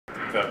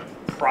think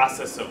the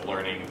process of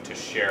learning to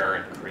share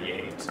and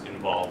create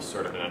involves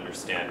sort of an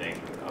understanding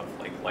of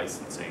like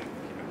licensing,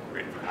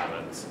 Creative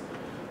Commons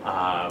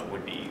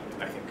would be,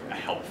 I think, a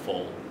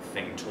helpful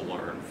thing to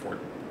learn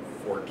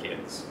for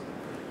kids.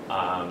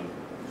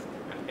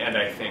 And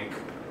I think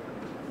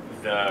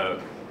the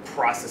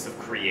process of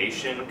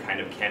creation kind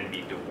of can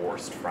be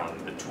divorced from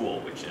the tool,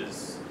 which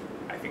is,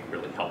 I think,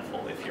 really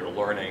helpful. If you're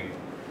learning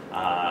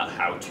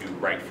how to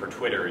write for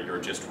Twitter,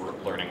 you're just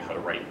learning how to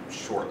write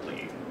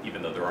shortly,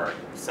 even though there are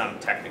some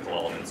technical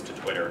elements to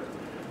Twitter.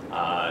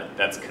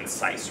 That's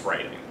concise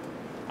writing.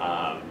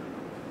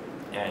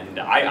 And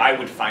I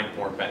would find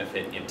more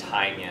benefit in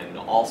tying in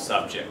all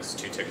subjects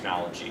to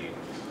technology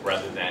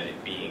rather than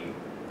it being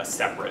a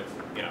separate,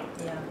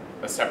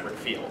 a separate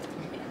field.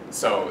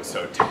 So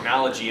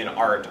technology and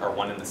art are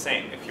one and the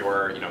same. If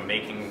you're,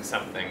 making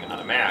something on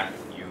a Mac,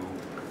 you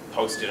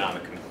post it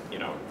on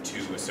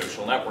to a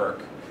social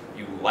network,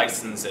 you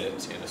license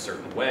it in a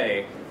certain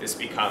way. This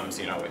becomes,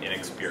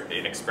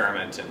 an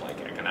experiment in like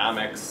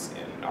economics,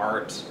 in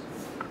art,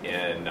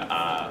 in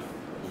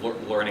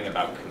learning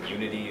about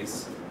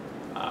communities,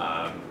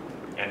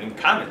 and in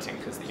commenting,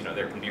 because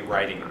there can be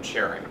writing and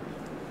sharing,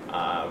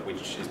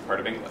 which is part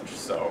of English.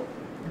 So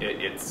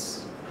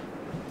it's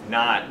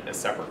not a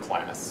separate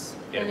class.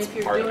 And It's if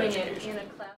you're part of doing education. it in a class.